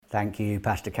Thank you,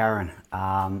 Pastor Karen.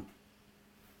 I'll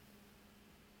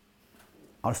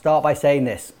start by saying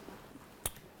this.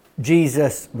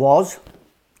 Jesus was,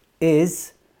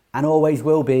 is, and always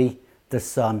will be the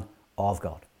Son of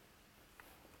God.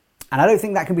 And I don't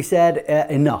think that can be said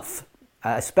enough,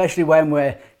 especially when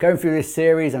we're going through this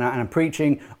series and I'm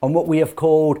preaching on what we have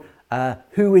called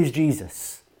Who is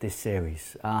Jesus? This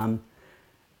series. The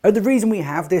reason we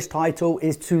have this title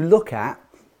is to look at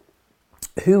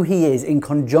who he is in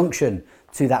conjunction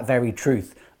to that very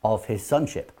truth of his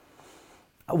sonship.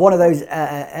 One of those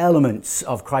elements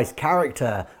of Christ's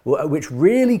character which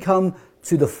really come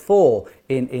to the fore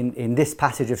in this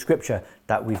passage of scripture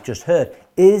that we've just heard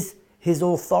is his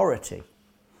authority.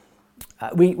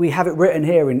 We have it written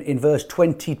here in verse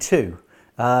 22.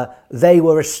 They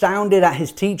were astounded at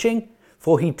his teaching,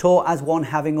 for he taught as one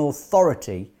having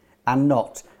authority and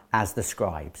not as the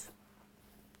scribes.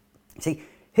 See,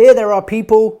 here there are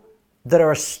people that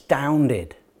are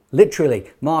astounded. Literally,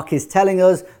 Mark is telling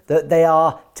us that they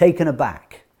are taken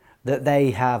aback, that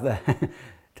they have,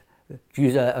 to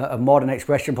use a modern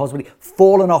expression possibly,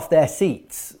 fallen off their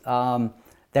seats.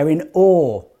 They're in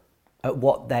awe at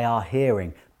what they are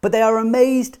hearing. But they are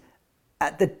amazed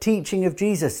at the teaching of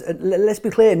Jesus. Let's be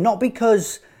clear, not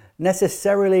because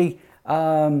necessarily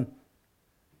the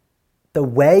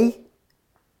way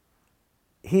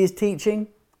he is teaching,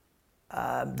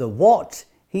 the what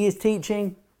he is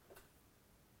teaching,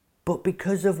 but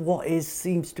because of what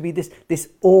seems to be this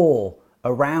awe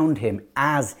around him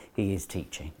as he is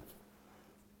teaching.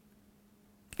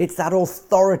 It's that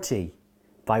authority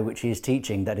by which he is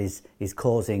teaching that is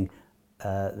causing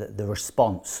the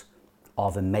response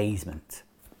of amazement.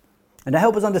 And to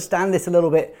help us understand this a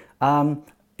little bit,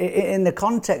 in the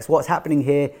context what's happening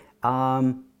here,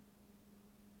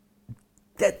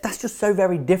 that's just so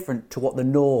very different to what the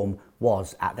norm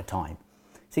was at the time.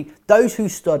 See, those who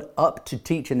stood up to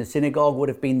teach in the synagogue would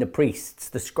have been the priests,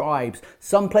 the scribes,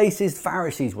 some places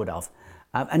Pharisees would have.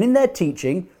 And in their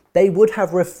teaching, they would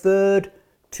have referred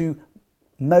to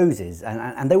Moses,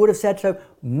 and they would have said so,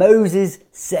 Moses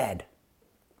said.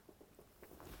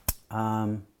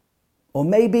 Or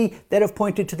maybe they'd have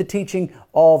pointed to the teaching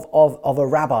of a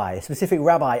rabbi, a specific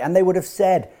rabbi, and they would have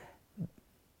said,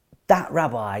 that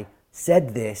rabbi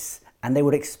said this, and they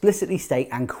would explicitly state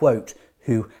and quote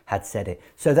who had said it,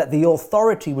 so that the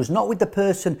authority was not with the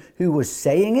person who was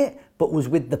saying it, but was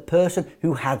with the person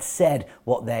who had said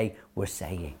what they were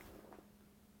saying.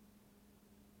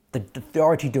 The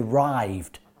authority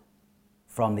derived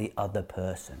from the other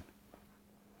person.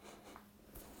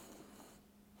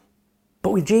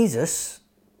 But with Jesus,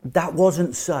 that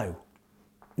wasn't so.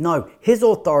 No, his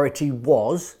authority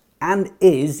was and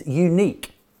is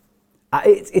unique.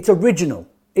 It's original.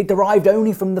 It derived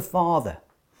only from the Father,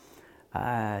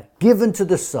 given to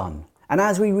the Son. And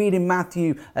as we read in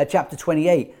Matthew chapter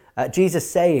 28, Jesus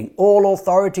saying, all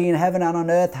authority in heaven and on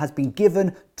earth has been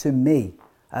given to me,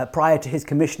 prior to his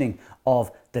commissioning of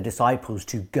the disciples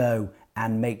to go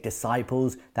and make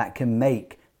disciples that can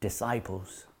make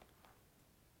disciples.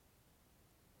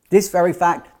 This very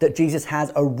fact that Jesus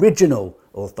has original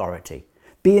authority,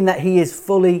 being that he is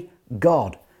fully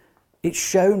God, it's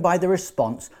shown by the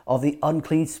response of the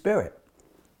unclean spirit,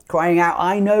 crying out,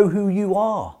 I know who you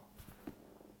are,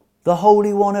 the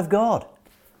Holy One of God.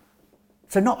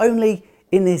 So not only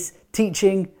in this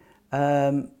teaching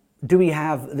do we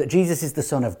have that Jesus is the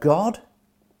Son of God,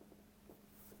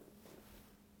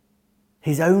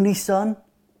 his only Son,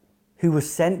 who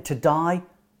was sent to die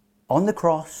on the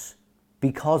cross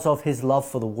because of his love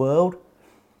for the world.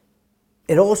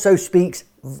 It also speaks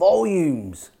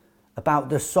volumes about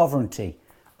the sovereignty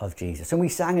of Jesus. And we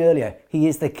sang earlier, he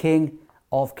is the King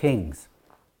of Kings.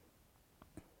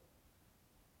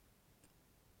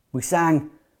 We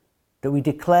sang that we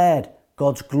declared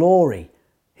God's glory,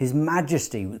 his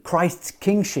majesty, Christ's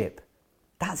kingship.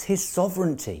 That's his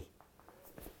sovereignty.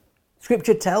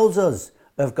 Scripture tells us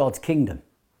of God's kingdom.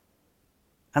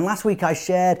 And last week I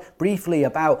shared briefly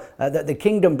about that the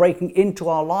kingdom breaking into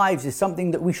our lives is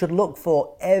something that we should look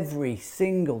for every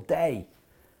single day.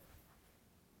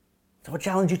 So I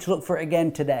challenge you to look for it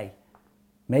again today.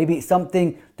 Maybe it's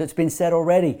something that's been said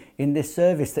already in this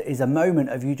service that is a moment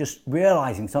of you just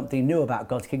realizing something new about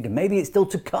God's kingdom. Maybe it's still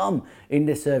to come in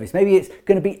this service. Maybe it's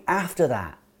going to be after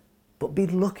that. But be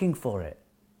looking for it.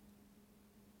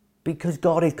 Because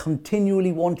God is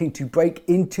continually wanting to break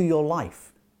into your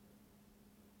life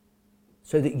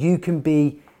so that you can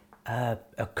be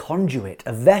a conduit,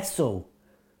 a vessel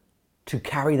to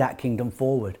carry that kingdom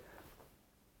forward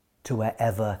to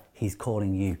wherever he's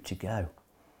calling you to go.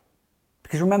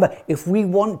 Because remember, if we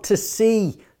want to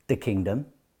see the kingdom,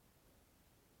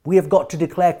 We have got to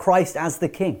declare Christ as the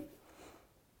King.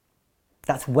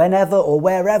 That's whenever or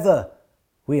wherever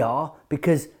we are,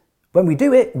 because when we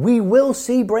do it, we will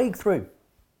see breakthrough.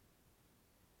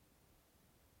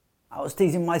 I was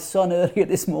teasing my son earlier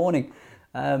this morning.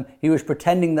 He was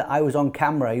pretending that I was on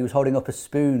camera. He was holding up a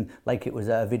spoon like it was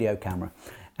a video camera.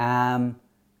 And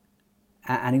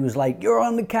he was like, "You're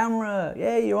on the camera.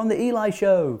 Yeah, you're on the Eli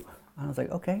show." And I was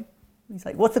like, "Okay." He's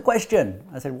like, "What's the question?"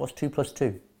 I said, "What's 2 +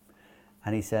 2?"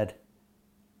 And he said,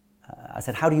 I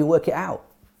said, "How do you work it out?"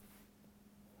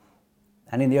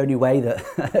 And in the only way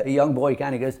that a young boy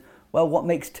can, he goes, "Well, what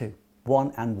makes 2?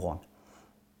 1 and 1.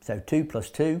 So 2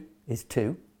 + 2 is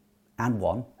 2 and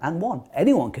 1 and 1.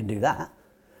 Anyone can do that.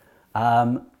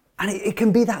 And it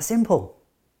can be that simple.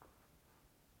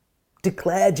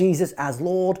 Declare Jesus as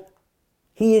Lord.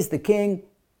 He is the King.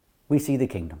 We see the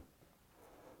kingdom.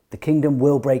 The kingdom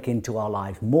will break into our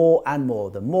lives more and more.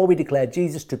 The more we declare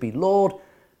Jesus to be Lord,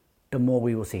 the more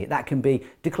we will see it. That can be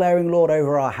declaring Lord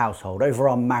over our household, over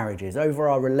our marriages, over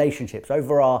our relationships,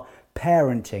 over our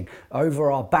parenting,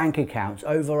 over our bank accounts,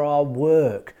 over our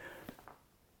work.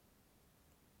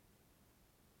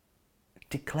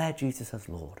 Declare Jesus as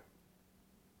Lord.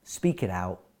 Speak it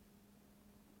out.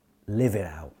 Live it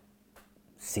out.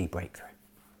 See breakthrough.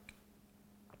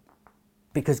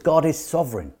 Because God is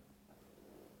sovereign.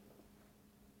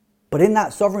 But in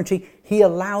that sovereignty, he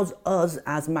allows us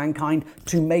as mankind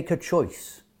to make a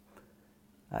choice,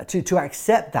 to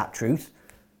accept that truth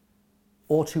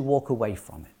or to walk away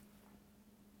from it.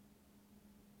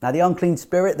 Now, the unclean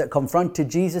spirit that confronted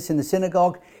Jesus in the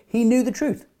synagogue, he knew the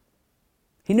truth.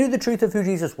 He knew the truth of who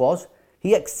Jesus was.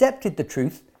 He accepted the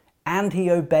truth and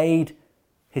he obeyed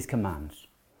his commands.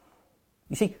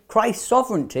 You see, Christ's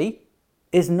sovereignty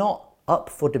is not up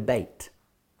for debate,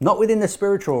 not within the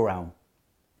spiritual realm.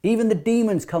 Even the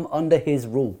demons come under his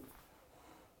rule.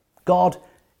 God,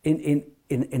 in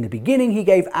the beginning, he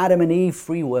gave Adam and Eve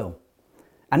free will.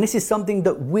 And this is something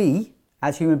that we,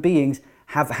 as human beings,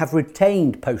 have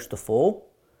retained post the fall.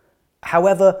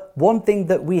 However, one thing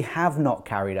that we have not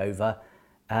carried over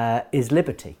is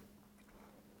liberty.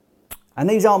 And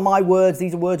these aren't my words,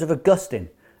 these are words of Augustine.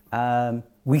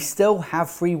 We still have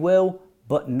free will,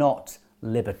 but not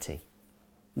liberty.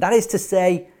 That is to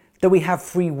say that we have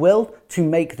free will to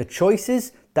make the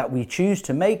choices that we choose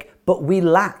to make, but we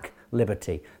lack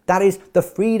liberty. That is the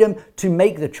freedom to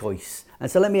make the choice. And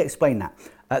so let me explain that.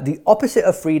 The opposite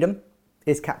of freedom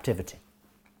is captivity.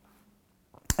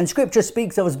 And Scripture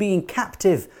speaks of us being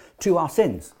captive to our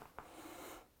sins.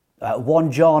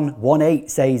 1 John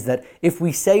 1:8 says that if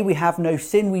we say we have no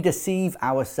sin, we deceive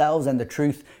ourselves and the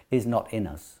truth is not in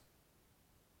us.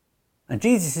 And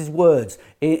Jesus' words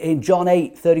in John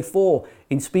 8:34,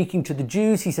 in speaking to the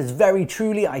Jews, he says, "Very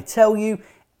truly, I tell you,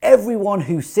 everyone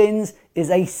who sins is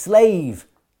a slave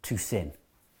to sin."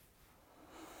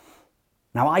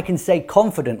 Now, I can say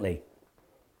confidently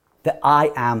that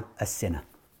I am a sinner.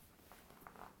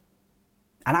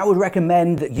 And I would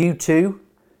recommend that you too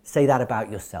say that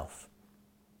about yourself.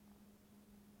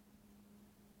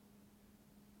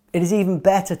 It is even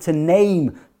better to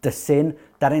name the sin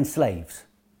that enslaves.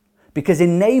 Because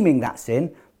in naming that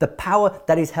sin, the power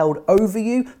that is held over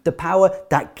you, the power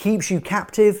that keeps you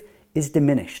captive, is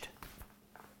diminished.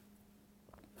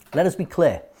 Let us be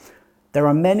clear. There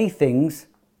are many things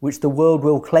which the world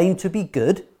will claim to be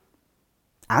good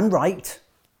and right,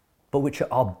 but which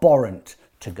are abhorrent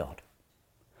to God.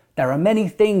 There are many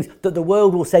things that the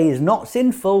world will say is not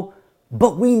sinful,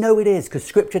 but we know it is because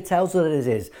Scripture tells us that it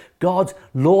is. God's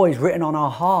law is written on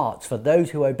our hearts for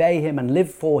those who obey him and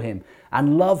live for him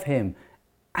and love him.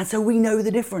 And so we know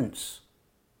the difference.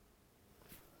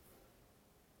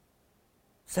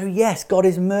 So yes, God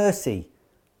is mercy,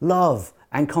 love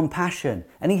and compassion.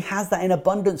 And he has that in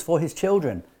abundance for his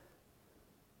children.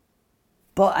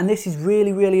 But, and this is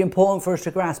really, really important for us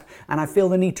to grasp, and I feel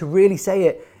the need to really say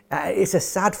it, it's a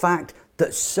sad fact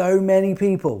that so many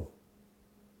people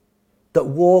that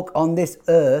walk on this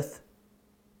earth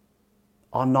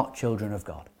are not children of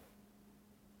God.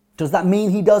 Does that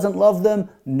mean he doesn't love them?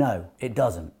 No, it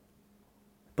doesn't.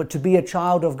 But to be a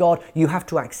child of God, you have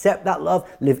to accept that love,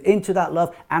 live into that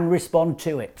love, and respond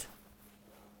to it.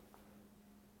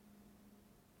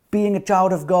 Being a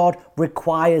child of God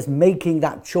requires making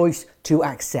that choice to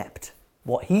accept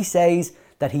what he says,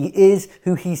 that he is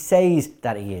who he says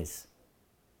that he is.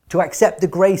 To accept the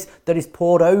grace that is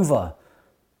poured over.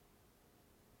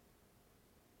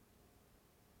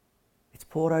 It's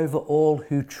poured over all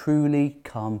who truly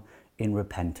come in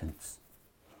repentance.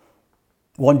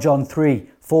 1 John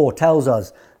 3:4 tells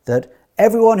us that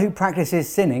everyone who practices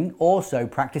sinning also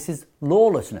practices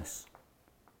lawlessness.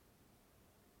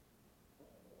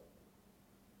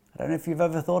 don't know if you've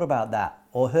ever thought about that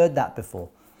or heard that before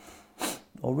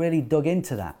or really dug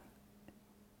into that.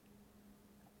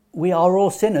 We are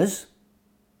all sinners.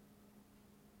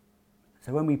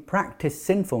 So when we practice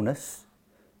sinfulness,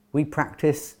 we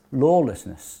practice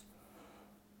lawlessness.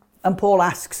 And Paul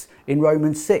asks in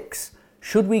Romans 6,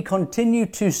 should we continue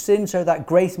to sin so that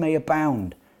grace may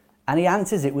abound? And he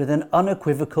answers it with an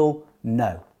unequivocal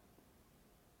no.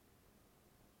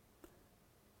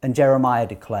 And Jeremiah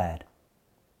declared,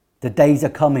 the days are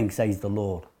coming, says the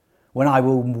Lord, when I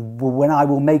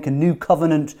will make a new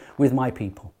covenant with my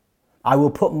people. I will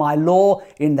put my law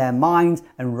in their minds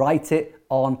and write it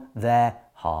on their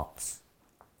hearts.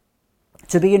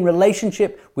 To be in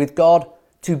relationship with God,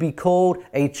 to be called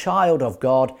a child of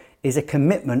God, is a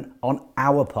commitment on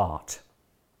our part.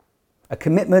 A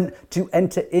commitment to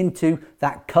enter into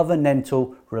that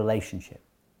covenantal relationship.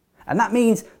 And that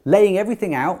means laying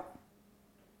everything out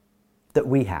that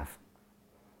we have.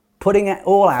 Putting it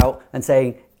all out and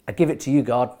saying, I give it to you,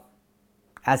 God,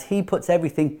 as he puts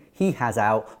everything he has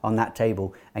out on that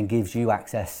table and gives you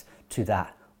access to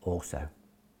that also.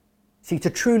 See, to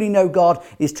truly know God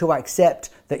is to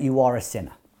accept that you are a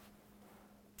sinner.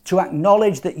 To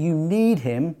acknowledge that you need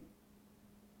him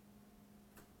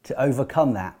to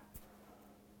overcome that.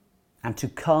 And to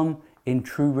come in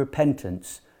true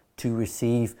repentance to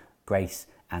receive grace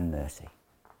and mercy.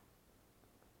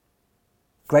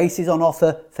 Grace is on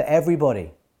offer for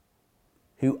everybody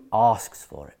who asks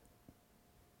for it.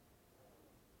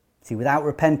 See, without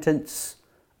repentance,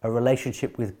 a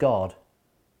relationship with God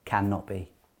cannot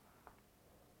be.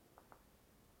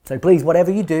 So please, whatever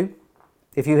you do,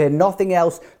 if you hear nothing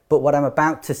else but what I'm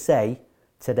about to say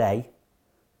today,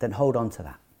 then hold on to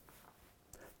that.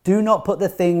 Do not put the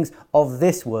things of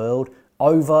this world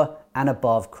over and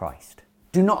above Christ.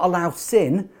 Do not allow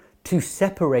sin to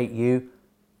separate you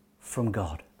from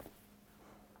God.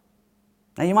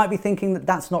 Now you might be thinking that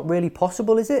that's not really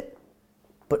possible, is it?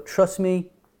 But trust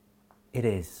me, it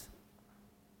is.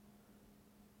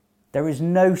 There is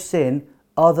no sin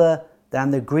other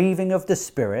than the grieving of the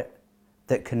Spirit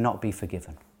that cannot be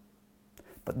forgiven.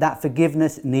 But that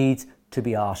forgiveness needs to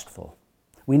be asked for.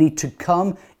 We need to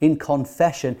come in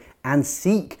confession and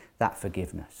seek that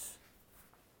forgiveness.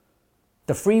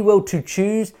 The free will to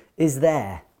choose is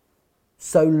there.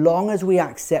 So long as we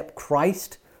accept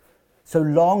Christ, so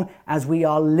long as we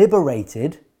are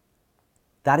liberated,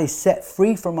 that is set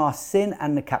free from our sin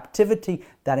and the captivity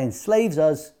that enslaves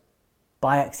us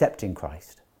by accepting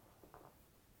Christ.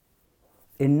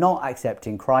 In not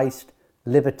accepting Christ,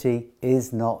 liberty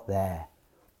is not there.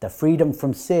 The freedom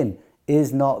from sin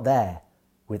is not there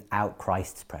without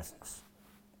Christ's presence.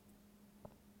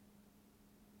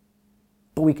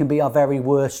 But we can be our very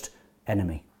worst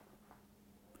enemy.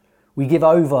 We give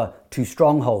over to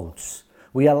strongholds.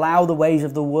 We allow the ways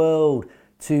of the world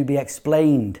to be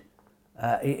explained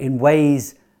in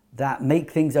ways that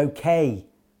make things okay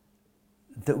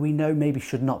that we know maybe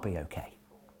should not be okay.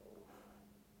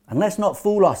 And let's not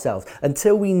fool ourselves.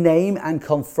 Until we name and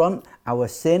confront our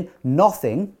sin,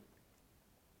 nothing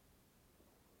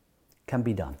can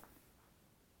be done.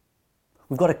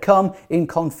 We've got to come in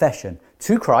confession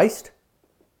to Christ,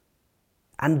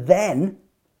 and then,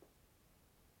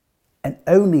 and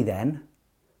only then,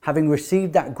 having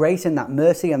received that grace and that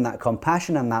mercy and that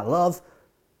compassion and that love,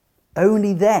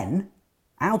 only then,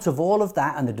 out of all of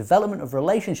that and the development of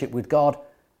relationship with God,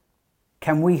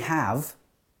 can we have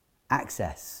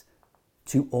access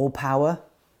to all power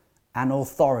and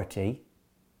authority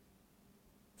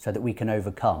so that we can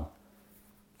overcome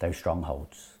those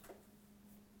strongholds.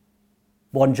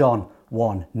 1 John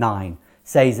 1:9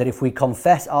 says that if we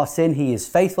confess our sin, he is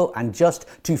faithful and just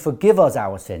to forgive us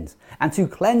our sins and to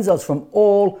cleanse us from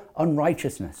all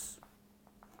unrighteousness.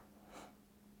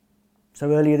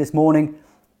 So earlier this morning,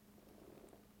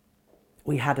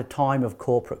 we had a time of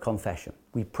corporate confession.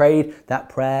 We prayed that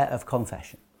prayer of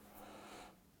confession.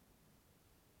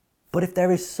 But if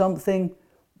there is something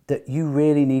that you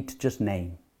really need to just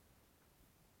name,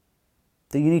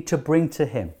 that you need to bring to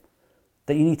him,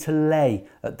 that you need to lay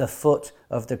at the foot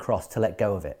of the cross to let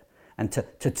go of it and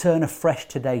to turn afresh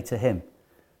today to him,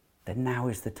 then now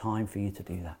is the time for you to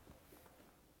do that.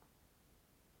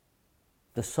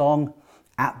 The song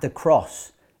At the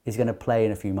Cross is going to play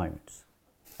in a few moments.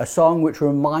 A song which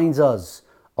reminds us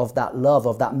of that love,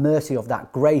 of that mercy, of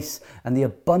that grace and the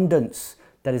abundance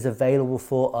that is available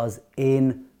for us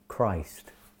in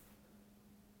Christ.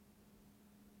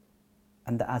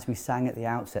 And that, as we sang at the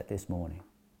outset this morning,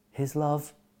 his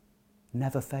love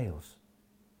never fails.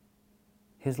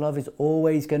 His love is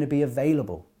always going to be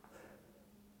available.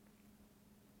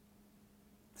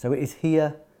 So it is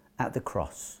here at the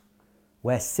cross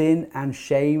where sin and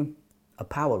shame are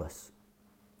powerless.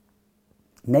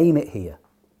 Name it here.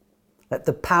 Let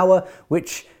the power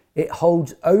which it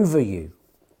holds over you,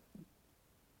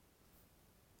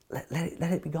 let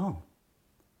it be gone.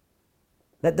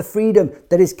 Let the freedom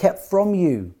that is kept from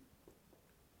you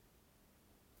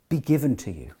be given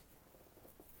to you.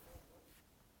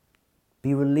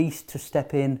 Be released to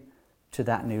step in to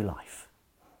that new life.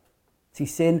 See,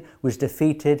 sin was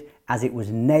defeated as it was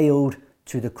nailed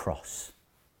to the cross.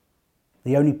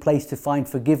 The only place to find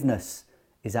forgiveness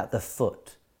is at the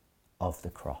foot of the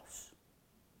cross.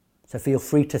 So feel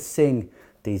free to sing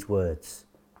these words,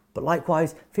 but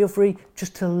likewise feel free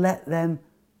just to let them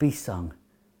be sung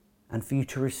and for you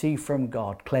to receive from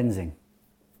God cleansing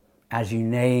as you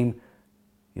name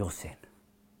your sin.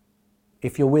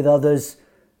 If you're with others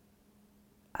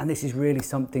and this is really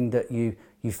something that you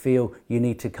feel you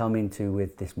need to come into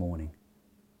with this morning,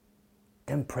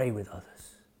 then pray with others.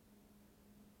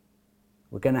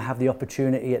 We're going to have the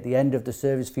opportunity at the end of the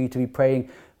service for you to be praying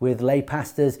with lay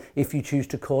pastors if you choose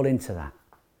to call into that.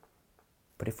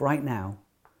 But if right now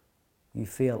you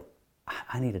feel,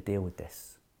 I need to deal with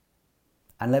this.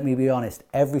 And let me be honest,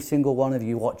 every single one of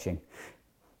you watching,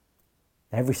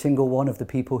 every single one of the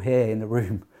people here in the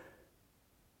room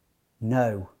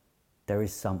know there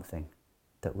is something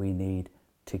that we need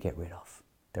to get rid of.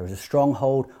 There is a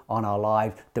stronghold on our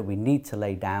lives that we need to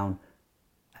lay down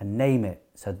and name it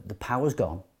so that the power's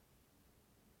gone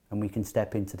and we can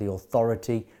step into the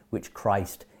authority which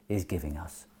Christ is giving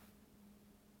us.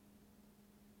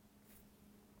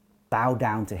 Bow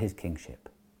down to his kingship.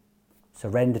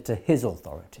 Surrender to his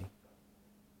authority.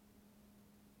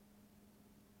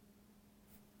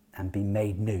 And be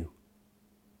made new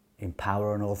in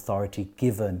power and authority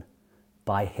given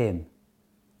by him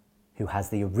who has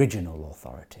the original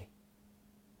authority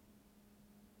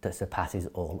that surpasses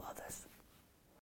all others.